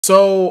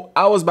So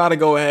I was about to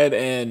go ahead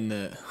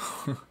and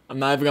I'm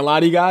not even gonna lie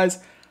to you guys.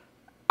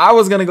 I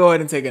was gonna go ahead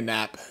and take a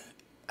nap,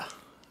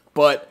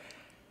 but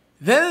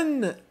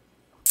then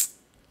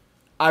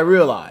I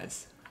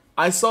realized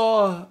I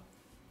saw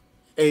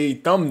a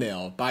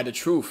thumbnail by The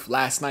Truth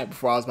last night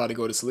before I was about to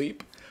go to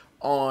sleep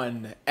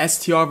on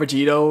STR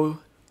Vegito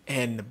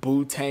and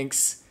Boo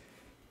Tank's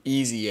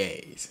Easy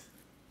A's.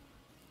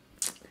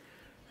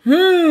 These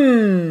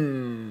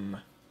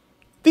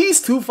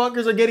two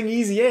fuckers are getting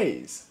Easy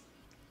A's.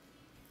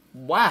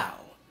 Wow.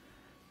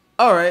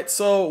 Alright,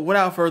 so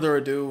without further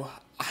ado,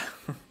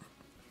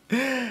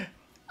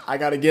 I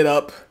gotta get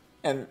up,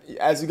 and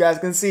as you guys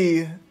can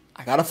see,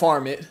 I gotta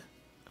farm it,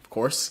 of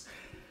course.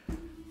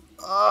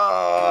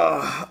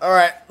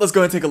 Alright, let's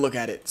go and take a look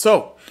at it.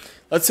 So,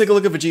 let's take a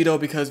look at Vegito,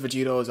 because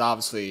Vegito is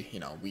obviously, you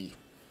know, we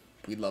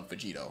love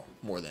Vegito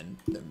more than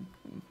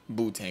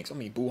Boo Tanks. I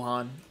mean,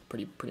 Buhan,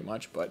 pretty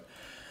much, but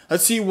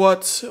let's see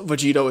what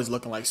Vegito is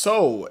looking like.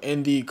 So,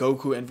 in the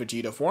Goku and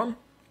Vegeta form,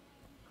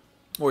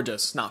 or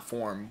just not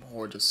form,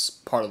 or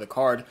just part of the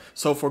card.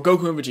 So for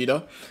Goku and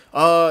Vegeta,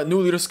 new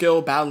leader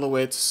skill, Battle of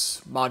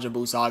Wits, Majin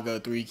Buu Saga,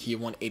 3 key,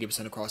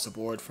 180% across the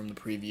board from the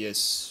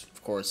previous,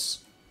 of course,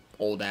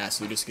 old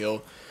ass leader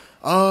skill.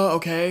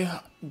 Okay,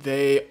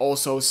 they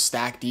also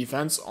stack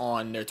defense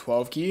on their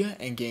 12 key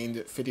and gained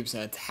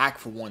 50% attack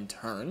for 1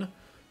 turn.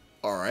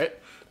 Alright.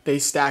 They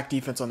stack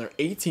defense on their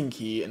 18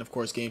 key and of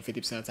course gain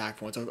 50% attack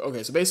for 1 turn.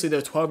 Okay, so basically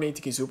their 12 and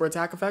 18 key super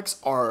attack effects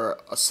are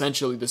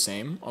essentially the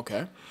same.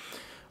 Okay.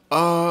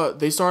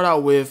 They start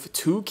out with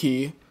 2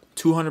 key,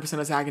 200%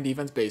 attack and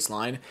defense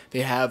baseline.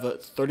 They have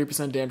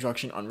 30% damage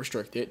reduction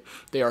unrestricted.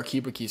 They are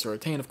keeper keys to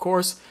retain, of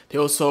course. They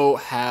also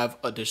have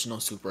additional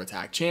super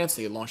attack chance.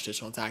 They launch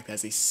additional attack that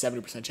has a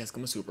 70% chance to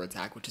become a super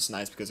attack, which is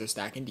nice because they're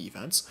stacking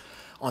defense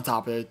on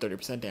top of their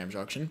 30% damage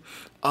reduction.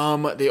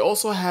 They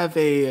also have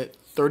a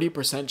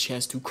 30%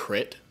 chance to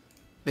crit.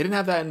 They didn't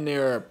have that in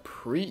their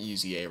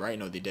pre-EZA, right?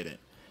 No, they didn't.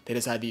 They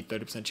just had the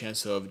 30%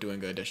 chance of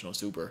doing an additional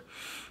super.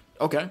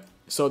 Okay,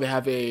 so they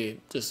have a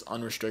just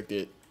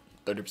unrestricted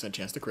 30%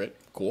 chance to crit.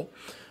 Cool.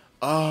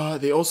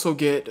 They also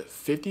get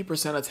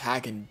 50%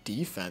 attack and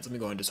defense. Let me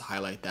go and just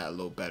highlight that a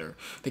little better.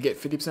 They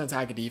get 50%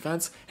 attack and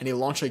defense, and they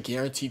launch a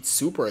guaranteed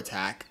super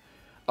attack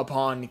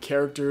upon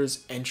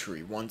character's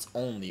entry once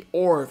only,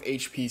 or if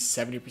HP is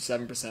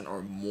 77%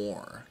 or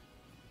more.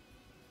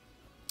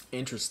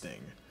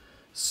 Interesting.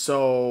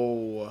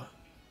 So,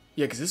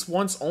 yeah, because this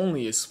once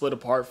only is split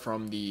apart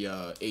from the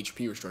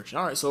HP restriction.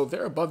 Alright, so if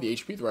they're above the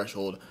HP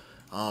threshold,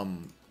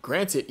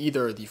 granted,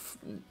 either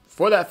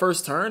for that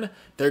first turn,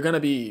 they're going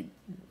to be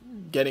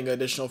getting an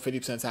additional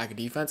 50% attack and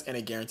defense and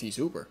a guaranteed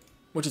super,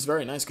 which is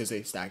very nice because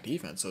they stack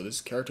defense. So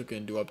this character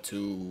can do up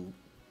to,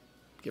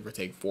 give or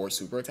take, 4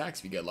 super attacks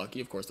if you get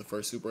lucky. Of course, the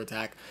first super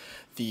attack,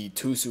 the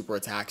 2 super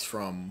attacks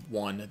from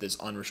this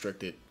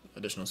unrestricted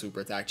additional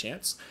super attack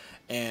chance,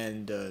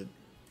 and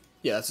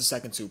yeah, that's the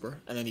second super.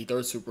 And then the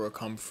third super will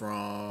come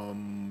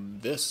from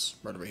this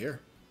right over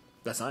here.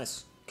 That's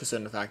nice,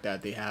 considering the fact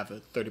that they have a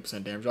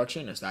 30% damage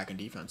reduction and a stack in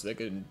defense. They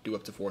can do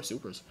up to 4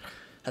 supers.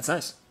 That's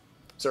nice.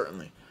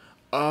 Certainly.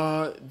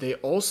 They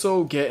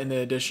also get an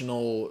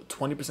additional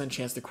 20%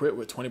 chance to crit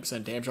with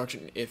 20% damage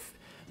reduction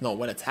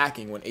when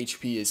attacking, when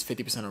HP is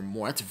 50% or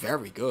more. That's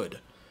very good.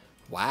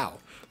 Wow.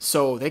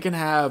 So they can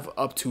have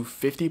up to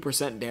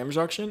 50% damage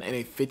reduction and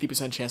a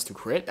 50% chance to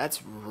crit.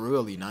 That's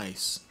really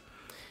nice.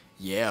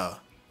 Yeah.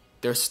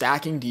 They're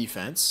stacking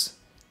defense.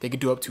 They can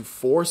do up to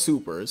 4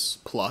 supers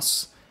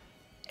plus,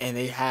 and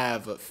they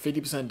have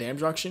 50%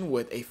 damage reduction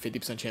with a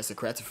 50% chance to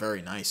crit. That's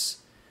very nice.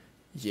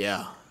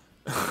 Yeah.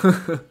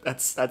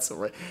 that's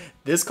right.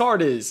 This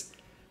card is,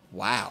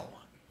 wow.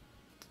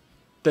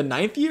 The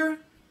 9th year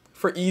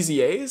for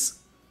Easy A's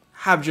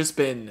have just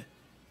been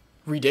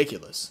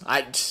ridiculous.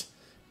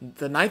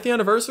 The 9th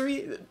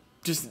anniversary,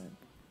 just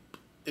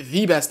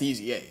the best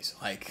Easy A's.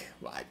 Like,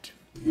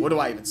 what do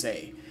I even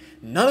say?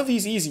 None of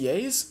these Easy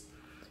A's.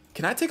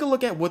 Can I take a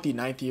look at what the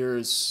 9th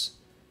year's?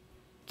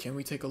 Can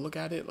we take a look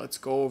at it? Let's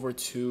go over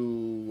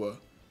to,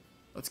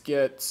 let's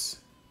get,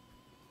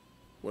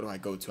 what do I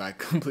go to? I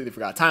completely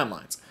forgot.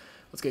 Timelines.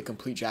 Let's get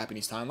complete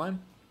Japanese timeline.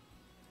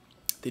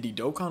 Did the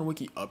Dokkan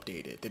Wiki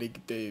update it? Did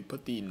they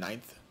put the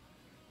 9th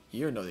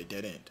year? No, they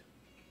didn't.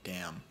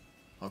 Damn.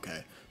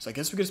 Okay. So I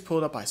guess we could just pull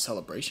it up by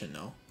celebration,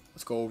 no?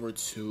 Let's go over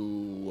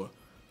to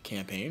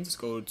campaigns. Let's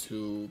go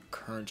to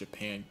current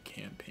Japan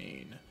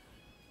campaign.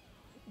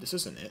 This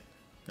isn't it.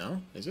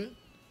 No? Is it?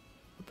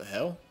 What the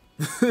hell?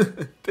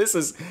 This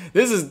is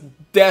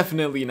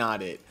definitely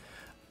not it.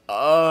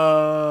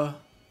 I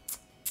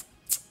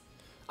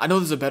know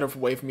there's a better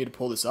way for me to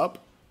pull this up.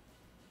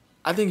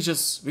 I think we can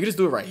just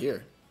do it right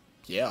here.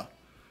 Yeah.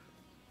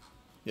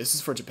 This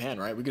is for Japan,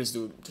 right? We can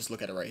just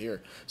look at it right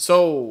here.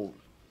 So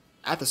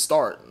at the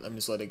start, let me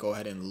just let it go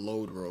ahead and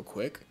load real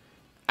quick.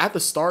 At the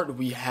start,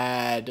 we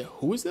had,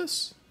 who is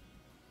this?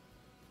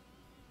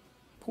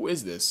 Who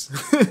is this?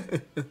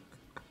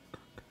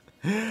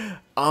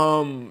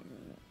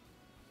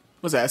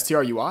 What's that,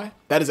 STRUI?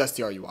 That is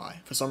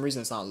STRUI. For some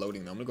reason, it's not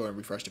loading, though. I'm going to go ahead and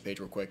refresh the page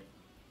real quick.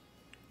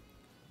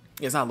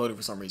 It's not loading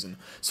for some reason.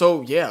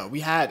 So, yeah,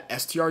 we had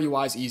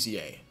STRUI's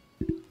EZA.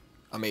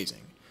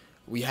 Amazing.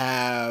 We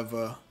have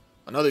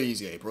another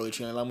EZA. Broly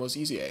Training Lemo's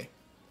EZA.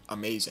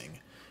 Amazing.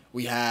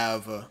 We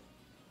have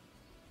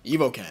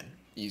Evoken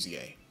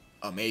EZA.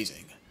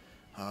 Amazing.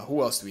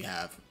 Who else do we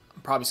have?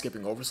 I'm probably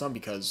skipping over some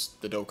because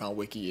the Dokkan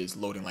Wiki is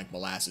loading like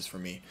molasses for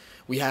me.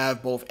 We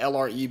have both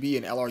LREB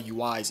and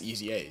LRUI's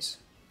EZAs.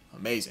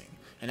 Amazing.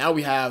 And now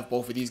we have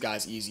both of these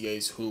guys'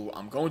 EZAs who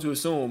I'm going to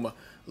assume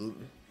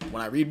when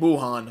I read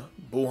Buuhan,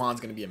 Buuhan's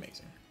going to be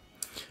amazing.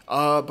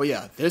 But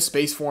yeah, this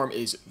base form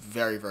is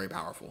very, very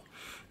powerful.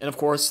 And of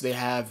course, they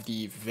have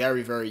the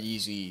very, very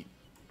easy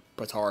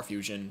Potara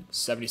Fusion,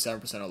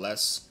 77% or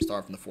less,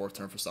 start from the 4th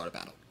turn for start of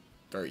battle.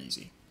 Very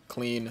easy.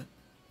 Clean,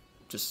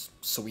 just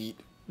sweet,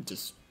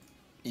 just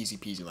easy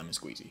peasy lemon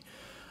squeezy.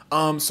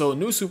 So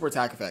new super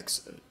attack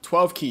effects,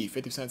 12 key,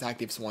 50% attack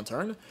defense 1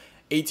 turn,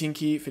 18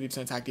 key, 50%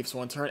 attack defense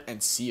 1 turn,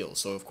 and seal.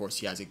 So of course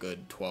he has a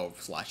good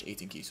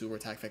 12/18 key super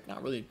attack effect.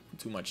 Not really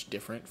too much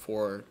different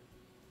for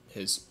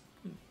his,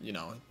 you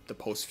know, the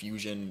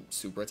post-fusion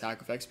super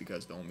attack effects,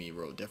 because the only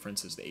real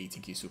difference is the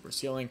 18 key super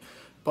sealing.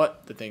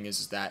 But the thing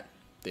is that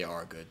they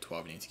are good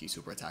 12 and 18 key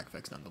super attack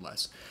effects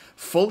nonetheless.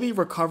 Fully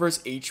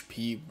recovers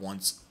HP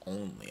once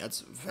only.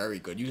 That's very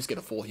good. You just get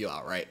a full heal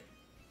outright.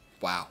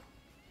 Wow.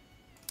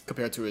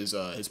 Compared to his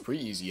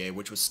pre-EZA,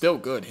 which was still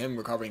good. Him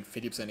recovering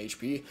 50%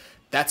 HP,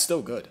 that's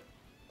still good.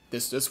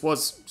 This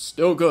was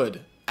still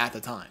good at the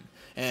time.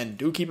 And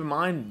do keep in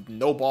mind,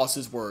 no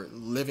bosses were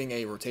living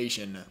a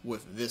rotation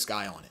with this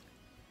guy on it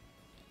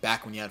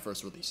back when he had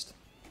first released.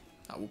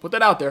 I will put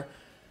that out there.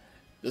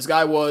 This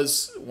guy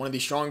was one of the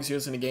strongest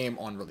units in the game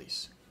on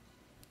release.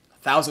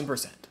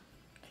 1000%.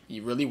 He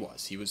really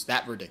was. He was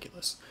that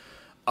ridiculous.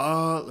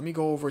 Let me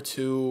go over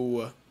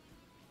to...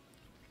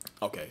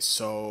 Okay,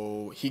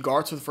 so he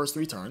guards for the first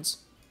 3 turns.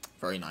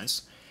 Very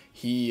nice.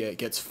 He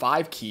gets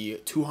 5 key,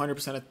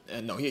 200%...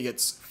 no, he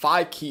gets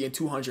 5 key and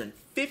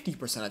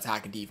 250%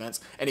 attack and defense,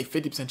 and a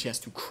 50% chance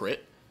to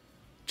crit.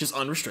 Just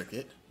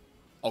unrestricted.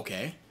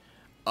 Okay.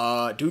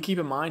 Do keep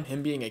in mind,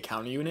 him being a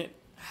counter unit,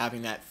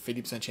 having that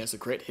 50% chance to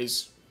crit,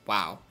 his...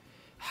 Wow.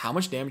 How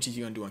much damage is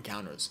he going to do on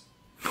counters?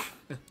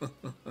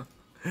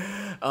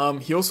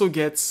 He also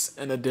gets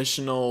an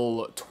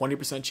additional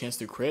 20% chance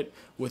to crit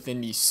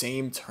within the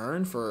same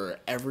turn for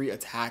every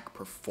attack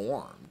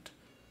performed.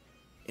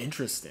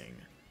 Interesting.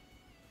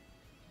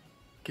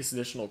 Gets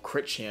additional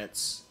crit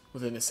chance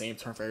within the same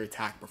turn for every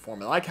attack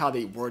performed. I like how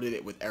they worded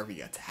it with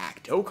every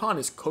attack. Dokkan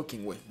is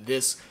cooking with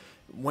this.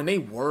 When they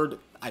word,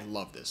 I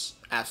love this.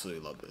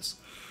 Absolutely love this.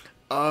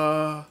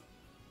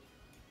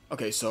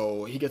 Okay,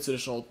 so he gets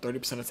additional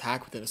 30%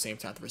 attack within the same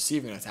time to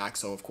receiving an attack.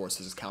 So, of course,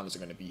 his counters are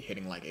going to be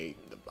hitting like a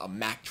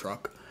Mack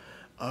truck.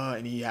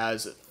 And he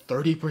has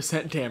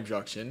 30% damage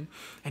reduction.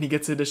 And he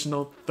gets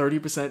additional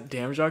 30%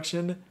 damage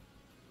reduction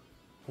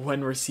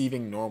when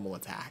receiving normal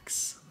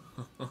attacks.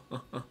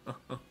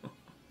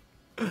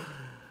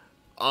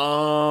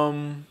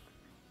 So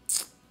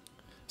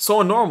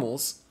in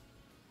normals,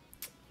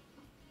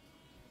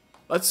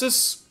 let's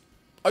just...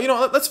 Oh, you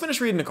know, let's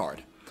finish reading the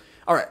card.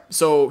 Alright,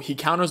 so he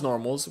counters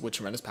normals with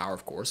tremendous power,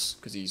 of course,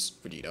 because he's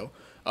Vegito.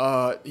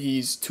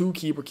 He's 2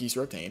 key per keys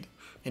obtained,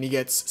 and he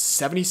gets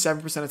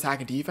 77% attack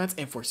and defense,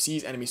 and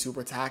foresees enemy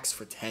super attacks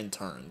for 10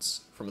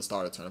 turns from the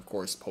start of the turn, of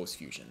course,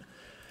 post-fusion.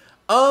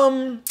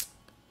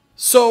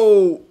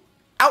 So,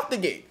 out the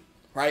gate,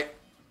 right?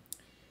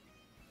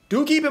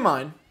 Do keep in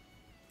mind,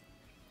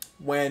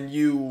 when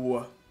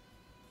you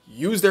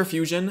use their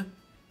fusion,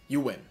 you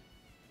win.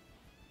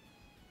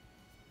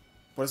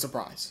 What a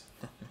surprise.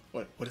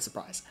 What a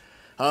surprise.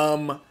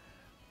 On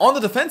the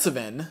defensive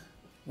end,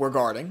 we're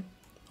guarding.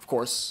 Of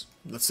course,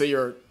 let's say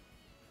you're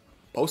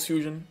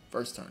post-fusion,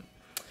 first turn.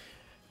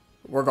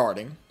 We're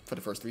guarding for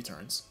the first 3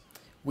 turns.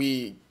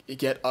 We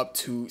get up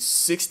to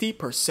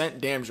 60%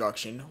 damage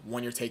reduction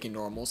when you're taking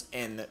normals,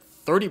 and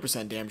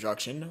 30% damage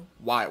reduction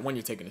when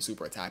you're taking a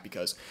super attack,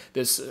 because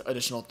this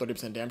additional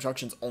 30% damage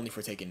reduction is only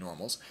for taking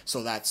normals.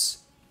 So that's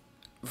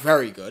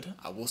very good.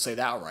 I will say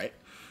that outright.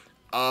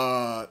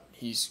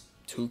 He's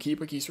 2 key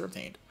per keys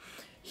obtained.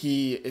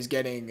 He is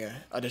getting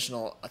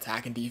additional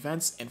attack and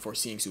defense and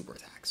foreseeing super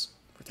attacks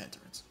for 10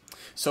 turns.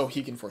 So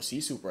he can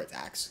foresee super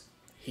attacks.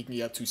 He can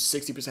get up to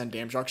 60%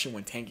 damage reduction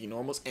when tanking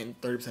normals and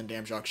 30%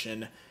 damage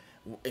reduction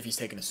if he's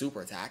taking a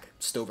super attack.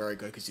 Still very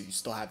good because you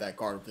still have that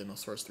guard within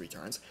those first 3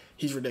 turns.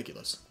 He's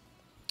ridiculous.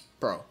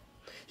 Bro,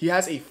 he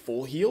has a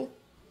full heal.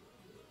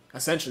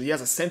 Essentially, he has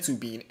a Senzu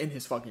Bean in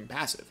his fucking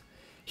passive.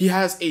 He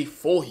has a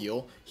full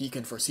heal. He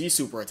can foresee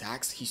super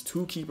attacks. He's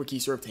 2 key per key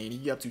obtained. He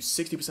can get up to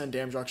 60%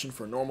 damage reduction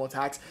for normal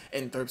attacks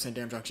and 30%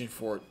 damage reduction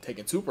for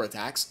taking super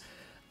attacks.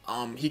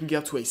 He can get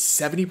up to a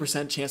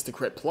 70% chance to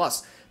crit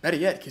plus. Better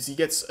yet, because he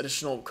gets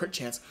additional crit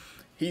chance.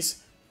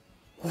 He's...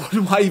 What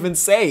do I even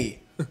say?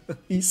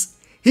 He's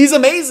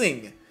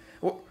amazing.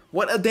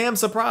 What a damn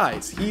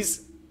surprise.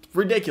 He's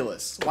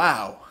ridiculous.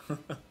 Wow.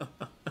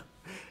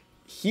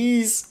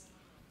 He's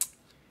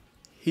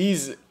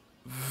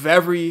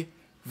very...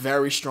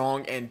 very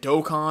strong, and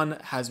Dokkan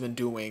has been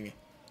doing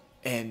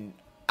an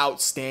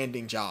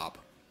outstanding job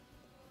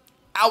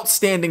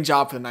outstanding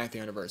job for the 9th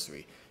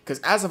anniversary. Because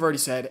as I've already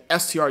said,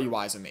 STR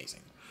UI is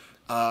amazing.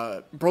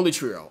 Broly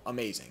Trio,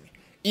 amazing.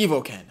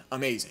 Evoken,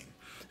 amazing.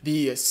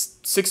 The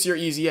 6-year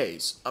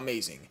EZAs,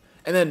 amazing.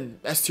 And then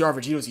STR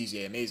Vegeto's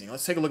EZA, amazing.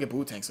 Let's take a look at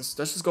Bootanks.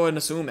 Let's just go ahead and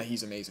assume that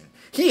he's amazing.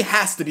 He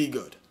has to be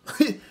good.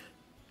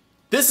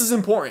 This is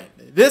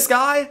important. This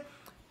guy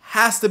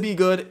has to be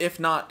good, if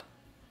not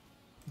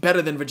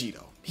better than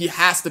Vegito. He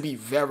has to be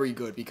very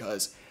good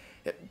because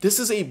this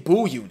is a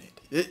Boo unit.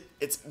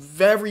 It's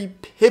very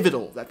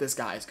pivotal that this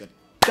guy is good.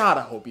 God,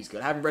 I hope he's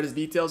good. I haven't read his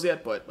details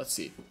yet, but let's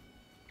see.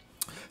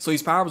 So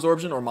he's Power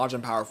Absorption or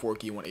Majin Power 4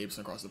 key, 180%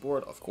 across the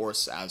board. Of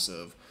course, as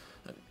of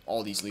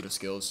all these leader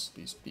skills,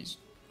 these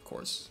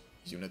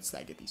units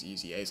that get these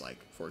EZAs, like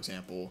for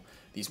example,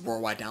 these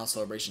Worldwide Down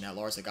Celebration at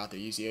Lars that got their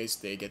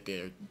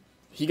EZAs,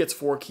 he gets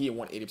 4 key and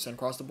 180%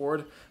 across the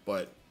board,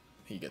 but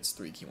he gets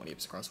 3 key,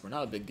 180% across the board.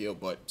 Not a big deal,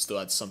 but still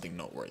that's something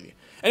noteworthy.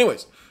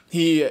 Anyways,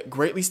 he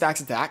greatly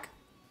stacks attack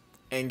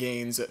and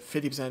gains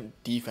 50%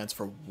 defense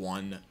for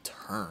 1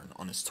 turn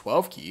on his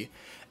 12 key,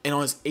 and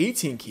on his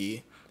 18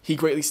 key, he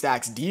greatly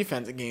stacks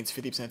defense and gains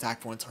 50%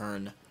 attack for 1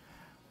 turn.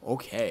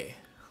 Okay.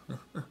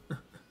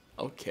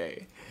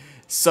 Okay.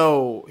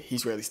 So,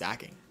 he's greatly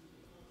stacking.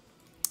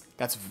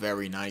 That's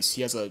very nice.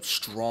 He has a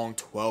strong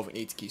 12 and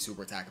 18 key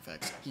super attack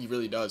effects. He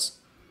really does.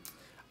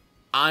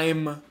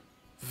 I'm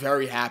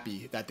very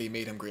happy that they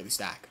made him greatly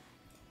stack.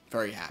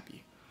 Very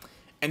happy.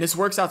 And this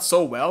works out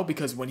so well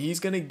because when he's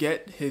going to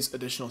get his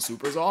additional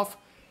supers off,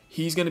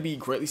 he's going to be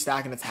greatly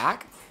stacking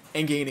attack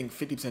and gaining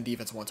 50%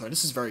 defense 1 turn.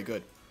 This is very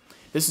good.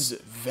 This is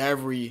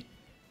very,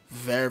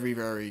 very,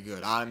 very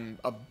good. I'm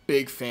a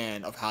big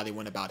fan of how they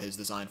went about his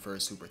design for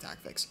his super attack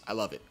fix. I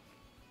love it.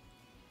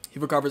 He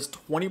recovers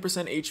 20%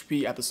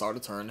 HP at the start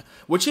of turn,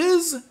 which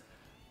is,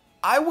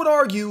 I would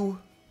argue,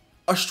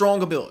 a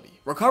strong ability.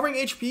 Recovering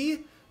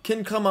HP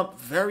can come up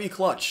very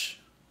clutch.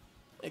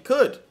 It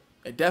could.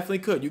 It definitely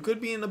could. You could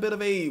be in a bit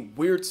of a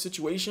weird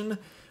situation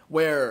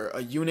where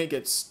a unit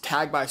gets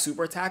tagged by a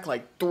super attack,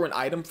 like through an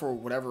item for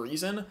whatever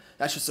reason.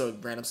 That's just a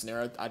random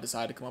scenario I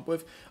decided to come up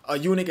with. A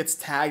unit gets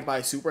tagged by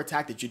a super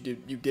attack that you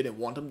didn't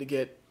want them to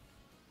get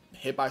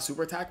hit by a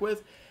super attack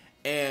with,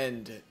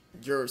 and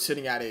you're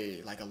sitting at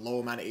a low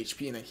amount of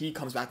HP, and then he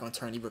comes back on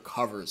turn, he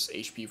recovers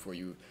HP for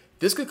you.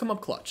 This could come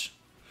up clutch.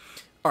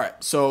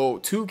 Alright, so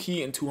 2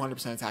 key and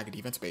 200% attack and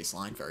defense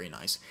baseline, very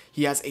nice.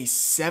 He has a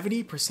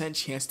 70%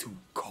 chance to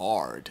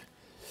guard.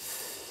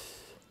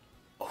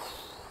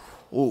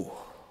 Ooh.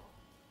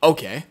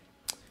 Okay.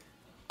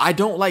 I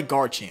don't like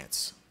guard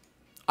chance.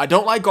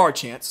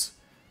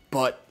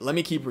 But let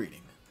me keep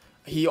reading.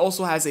 He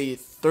also has a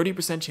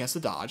 30% chance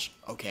to dodge.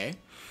 Okay.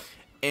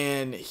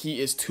 And he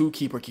is 2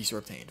 key per key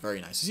obtained.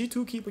 Very nice. Is he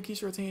 2 key per key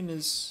obtained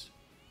is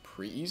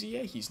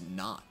pre-EZA? He's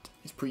not.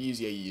 He's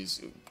pre-EZA, he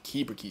is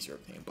key per key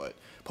obtained. But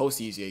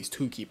post-EZA, he's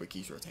 2 key per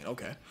key obtained.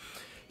 Okay.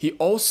 He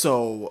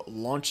also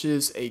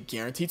launches a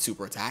guaranteed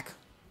super attack.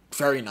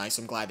 Very nice.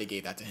 I'm glad they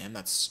gave that to him.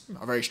 That's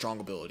a very strong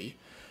ability.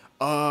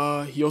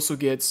 He also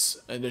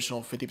gets an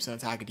additional 50%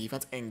 attack and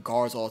defense and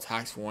guards all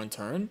attacks for 1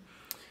 turn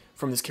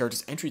from this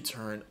character's entry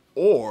turn,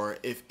 or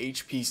if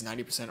HP is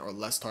 90% or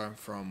less time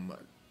from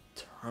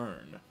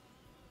turn.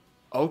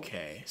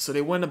 Okay, so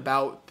they went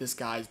about this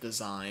guy's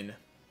design.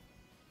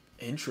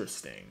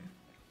 Interesting.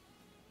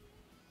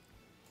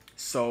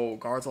 So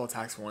guards all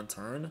attacks for 1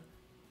 turn.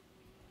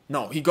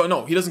 No, he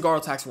doesn't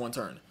guard attacks for 1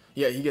 turn.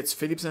 Yeah, he gets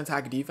 50%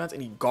 attack and defense,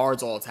 and he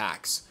guards all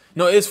attacks.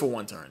 No, it is for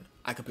 1 turn.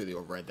 I completely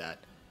overread that.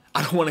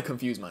 I don't want to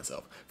confuse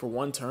myself. For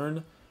 1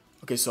 turn,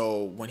 okay,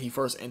 so when he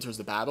first enters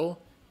the battle,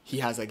 he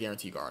has a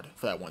guarantee guard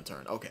for that 1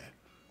 turn. Okay.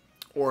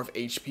 Or if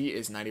HP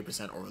is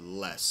 90% or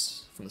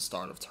less from the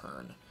start of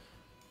turn.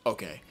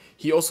 Okay.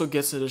 He also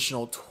gets an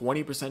additional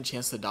 20%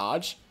 chance to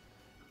dodge,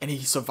 and he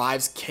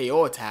survives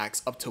KO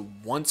attacks up to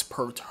once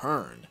per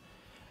turn.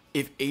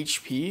 If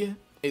HP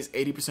is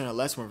 80% or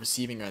less when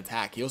receiving an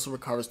attack. He also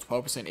recovers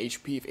 12%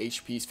 HP if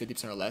HP is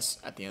 50% or less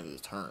at the end of the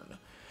turn.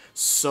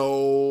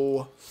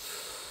 So,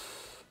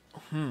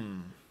 a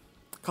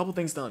couple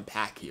things to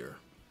unpack here.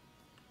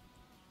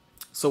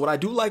 So what I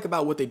do like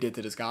about what they did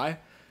to this guy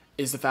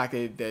is the fact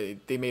that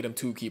they made him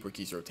 2 keeper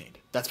keys retained.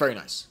 That's very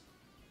nice,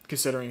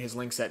 considering his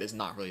link set is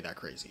not really that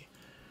crazy.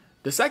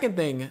 The second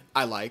thing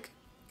I like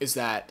is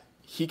that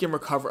he can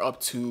recover up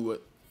to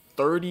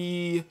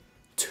 32%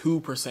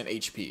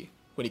 HP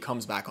when he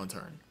comes back on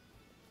turn,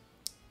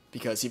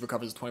 because he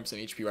recovers 20%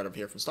 HP right over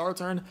here from start of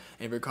turn, and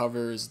he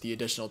recovers the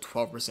additional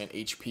 12%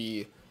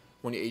 HP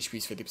when your HP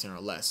is 50% or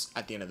less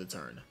at the end of the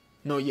turn.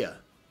 No, yeah,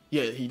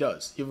 he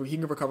does. He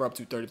can recover up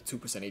to 32%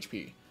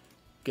 HP.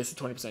 Gets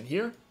the 20%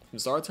 here from the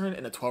start of turn,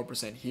 and the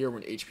 12% here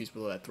when HP is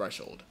below that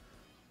threshold.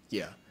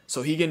 Yeah,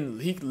 so he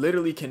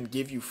literally can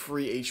give you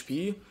free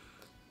HP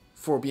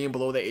for being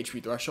below that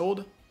HP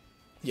threshold.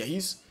 Yeah,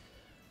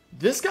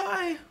 this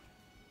guy,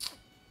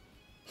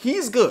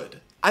 he's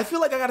good. I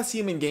feel like I gotta see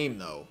him in game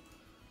though.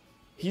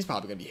 He's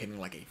probably gonna be hitting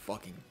like a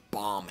fucking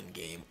bomb in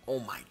game. Oh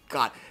my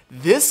god.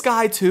 This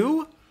guy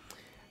too,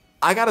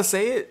 I gotta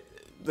say it,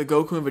 the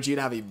Goku and Vegeta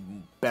have a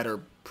better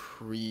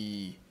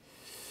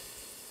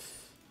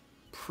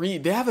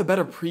they have a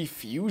better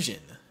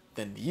pre-fusion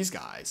than these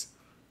guys.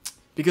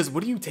 Because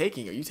what are you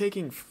taking? Are you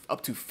taking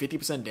up to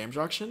 50% damage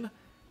reduction?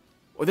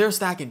 Or they're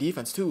stacking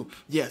defense too.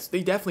 Yes,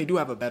 they definitely do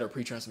have a better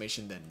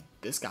pre-transformation than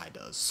this guy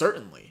does.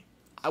 Certainly.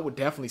 I would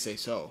definitely say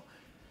so.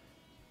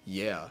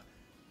 Yeah.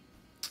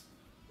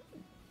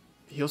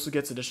 He also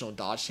gets additional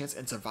dodge chance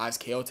and survives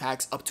KO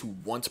attacks up to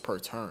once per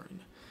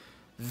turn.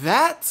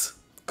 That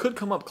could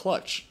come up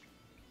clutch.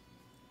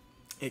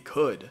 It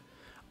could.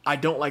 I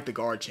don't like the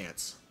guard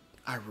chance.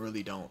 I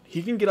really don't.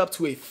 He can get up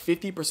to a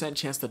 50%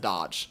 chance to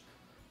dodge,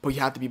 but you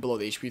have to be below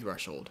the HP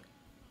threshold.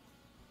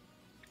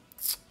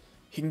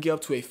 He can get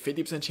up to a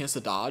 50% chance to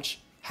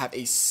dodge, have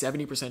a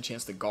 70%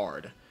 chance to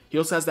guard. He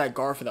also has that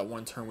guard for that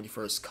one turn when he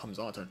first comes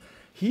on turn.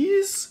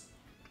 He's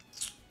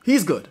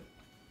good.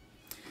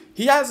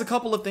 He has a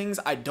couple of things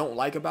I don't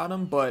like about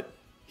him, but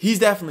he's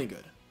definitely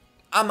good.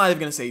 I'm not even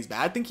gonna say he's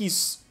bad. I think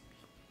he's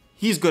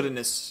good in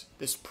this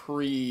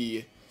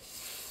pre.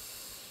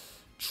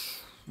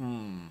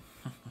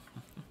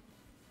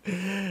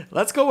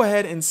 Let's go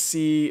ahead and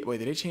see. Wait,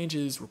 did they change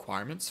his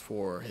requirements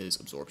for his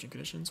absorption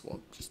conditions? Well,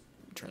 just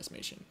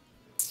transformation.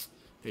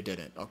 They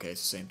didn't. Okay,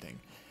 it's the same thing.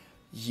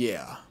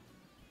 Yeah.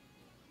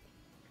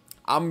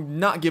 I'm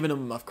not giving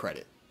him enough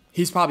credit.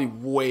 He's probably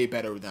way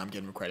better than I'm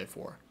giving him credit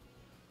for.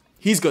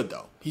 He's good,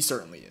 though. He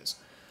certainly is.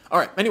 All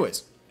right,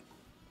 anyways.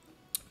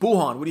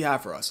 Buuhan, what do you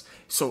have for us?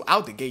 So,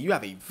 out the gate, you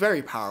have a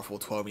very powerful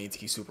 12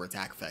 key super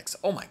attack effects.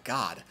 Oh my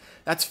god.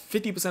 That's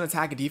 50%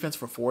 attack and defense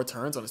for 4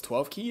 turns on his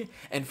 12 key,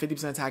 and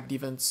 50% attack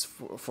defense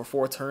for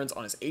 4 turns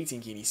on his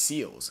 18 key, and he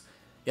seals.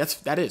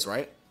 That is,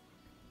 right?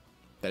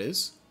 That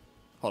is?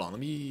 Hold on, let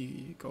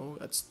me go.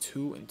 That's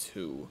 2 and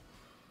 2.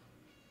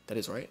 That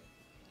is, right?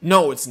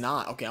 No, it's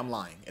not. Okay, I'm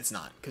lying. It's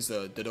not, because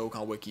the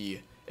Dokkan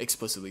Wiki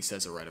explicitly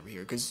says it right over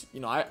here. Because, you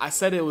know, I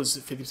said it was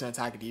 50%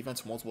 attack and defense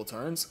for multiple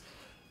turns,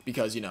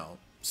 because, you know,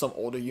 some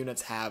older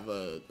units have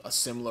a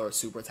similar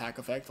super attack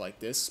effect like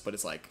this, but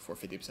it's like for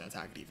 50%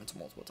 attack and defense for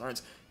multiple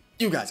turns.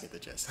 You guys get the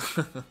gist.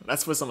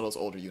 That's for some of those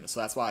older units, so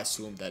that's why I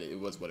assumed that it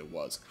was what it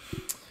was.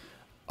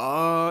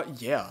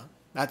 Yeah.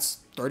 That's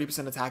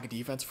 30% attack and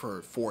defense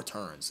for 4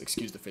 turns.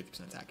 Excuse the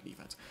 50% attack and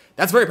defense.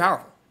 That's very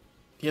powerful.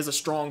 He has a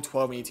strong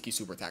 12 ATK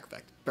super attack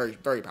effect. Very,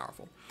 very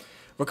powerful.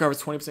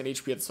 Recovers 20%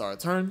 HP at the start of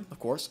the turn, of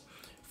course.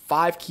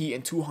 5 key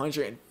and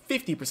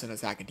 250%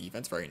 attack and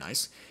defense. Very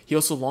nice. He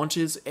also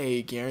launches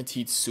a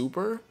guaranteed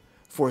super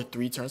for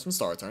 3 turns from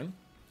start turn.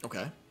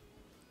 Okay.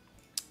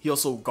 He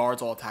also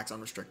guards all attacks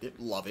unrestricted.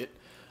 Love it.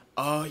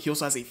 He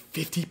also has a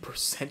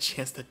 50%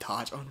 chance to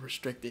dodge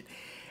unrestricted.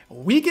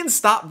 We can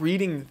stop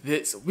reading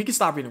this. We can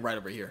stop reading right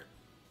over here.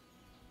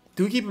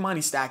 Do keep in mind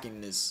he's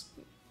stacking this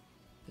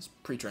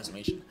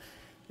pre-transformation.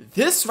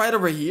 This right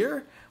over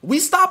here, we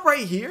stop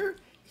right here.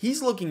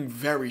 He's looking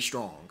very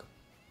strong.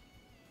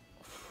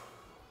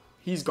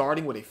 He's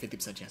guarding with a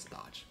 50% chance to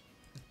dodge.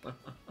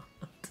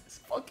 This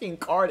fucking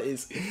card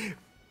is...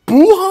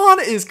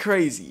 Buuhan is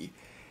crazy.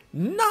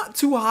 Not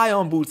too high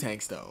on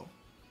Bootanks, though.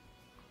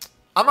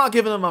 I'm not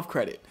giving him enough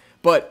credit.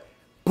 But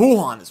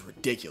Buuhan is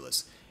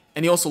ridiculous.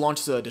 And he also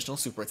launches an additional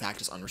super attack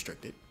just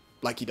unrestricted.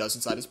 Like he does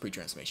inside his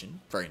pre-transformation.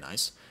 Very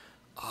nice.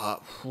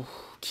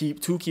 2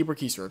 keeper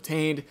keys are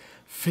obtained.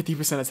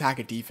 50% attack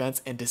and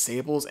defense. And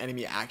disables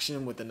enemy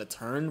action within the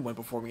turn when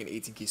performing an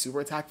 18 key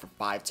super attack for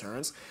 5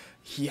 turns.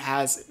 He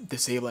has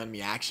disable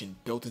enemy action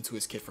built into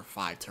his kit for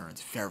 5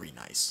 turns. Very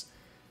nice.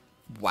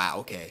 Wow,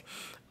 okay.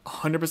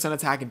 100%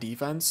 attack and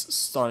defense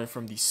starting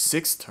from the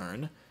 6th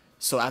turn.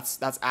 So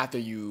that's after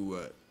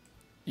you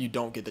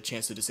don't get the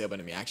chance to disable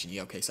enemy action.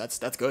 Yeah, okay, so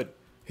that's good.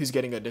 He's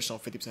getting additional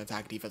 50%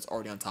 attack and defense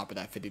already on top of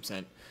that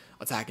 50%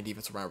 attack and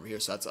defense right over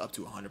here. So that's up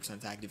to 100%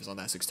 attack and defense on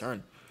that 6th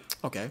turn.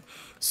 Okay.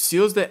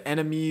 Seals the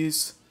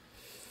enemies.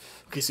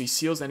 Okay, so he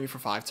seals the enemy for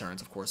 5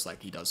 turns, of course,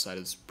 like he does inside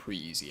his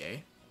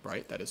pre-EZA.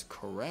 Right? That is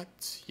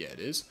correct. Yeah, it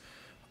is.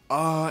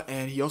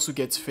 And he also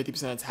gets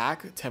 50%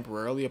 attack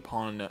temporarily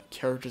upon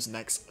character's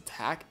next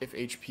attack if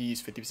HP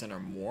is 50% or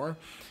more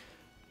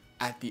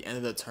at the end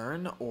of the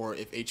turn, or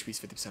if HP is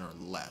 50% or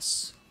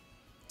less.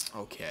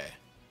 Okay.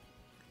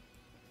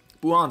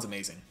 Buuhan's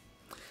amazing.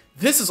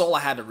 This is all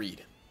I had to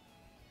read.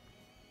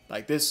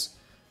 Like this.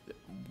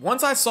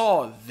 Once I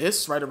saw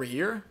this right over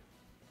here.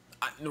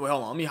 No,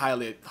 hold on. Let me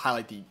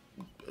highlight the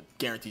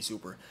guarantee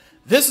super.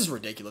 This is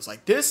ridiculous.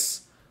 Like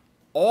this.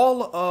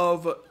 All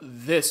of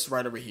this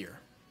right over here.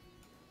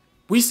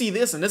 We see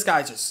this, and this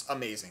guy's just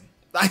amazing.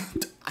 I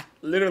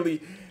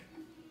literally...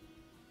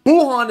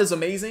 Buuhan is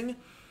amazing.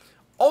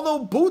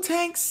 Although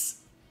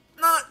Bootanks,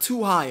 not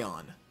too high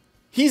on.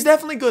 He's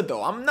definitely good,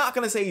 though. I'm not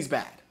going to say he's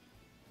bad.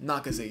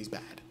 Not going to say he's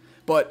bad.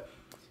 But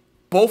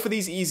both of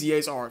these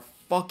EZAs are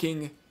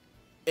fucking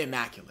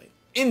immaculate.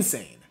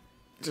 Insane.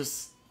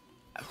 Just...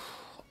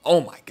 Oh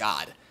my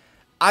god.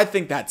 I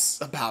think that's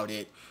about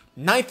it.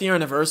 9th year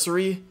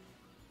anniversary...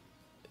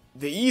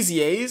 The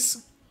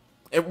EZAs,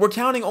 we're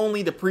counting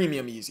only the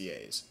premium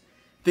EZAs.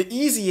 The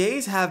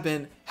EZAs have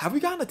been... Have we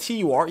gotten a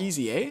TUR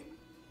EZA?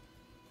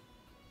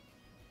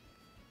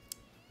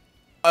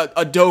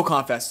 A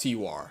Dokkan Fest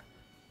TUR.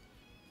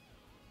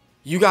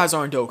 You guys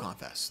are in Dokkan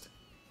Fest.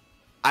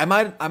 I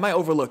might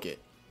overlook it.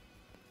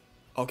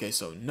 Okay,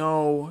 so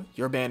no,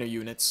 your banner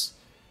units.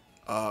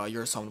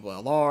 You're a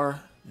summonable LR.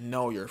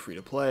 No, you're free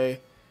to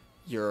play.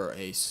 You're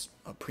a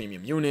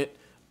premium unit.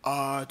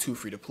 2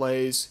 free to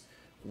plays.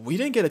 We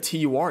didn't get a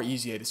TUR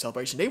EZA to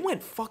celebration. They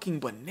went fucking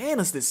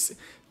bananas.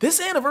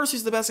 This anniversary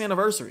is the best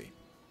anniversary.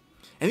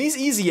 And these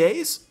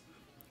EZAs,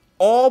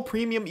 all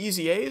premium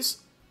EZAs,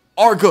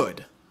 are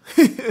good.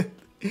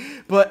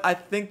 But I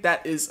think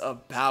that is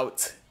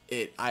about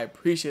it. I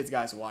appreciate you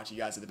guys for watching.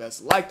 You guys are the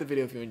best. Like the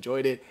video if you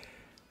enjoyed it.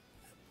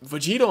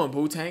 Vegito and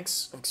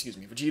Bootanks, excuse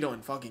me, Vegito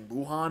and fucking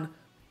Buhan.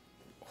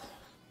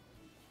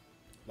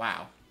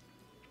 Wow.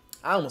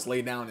 I almost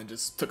laid down and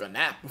just took a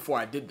nap before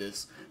I did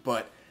this.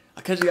 But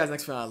I'll catch you guys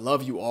next time. I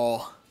love you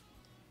all.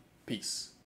 Peace.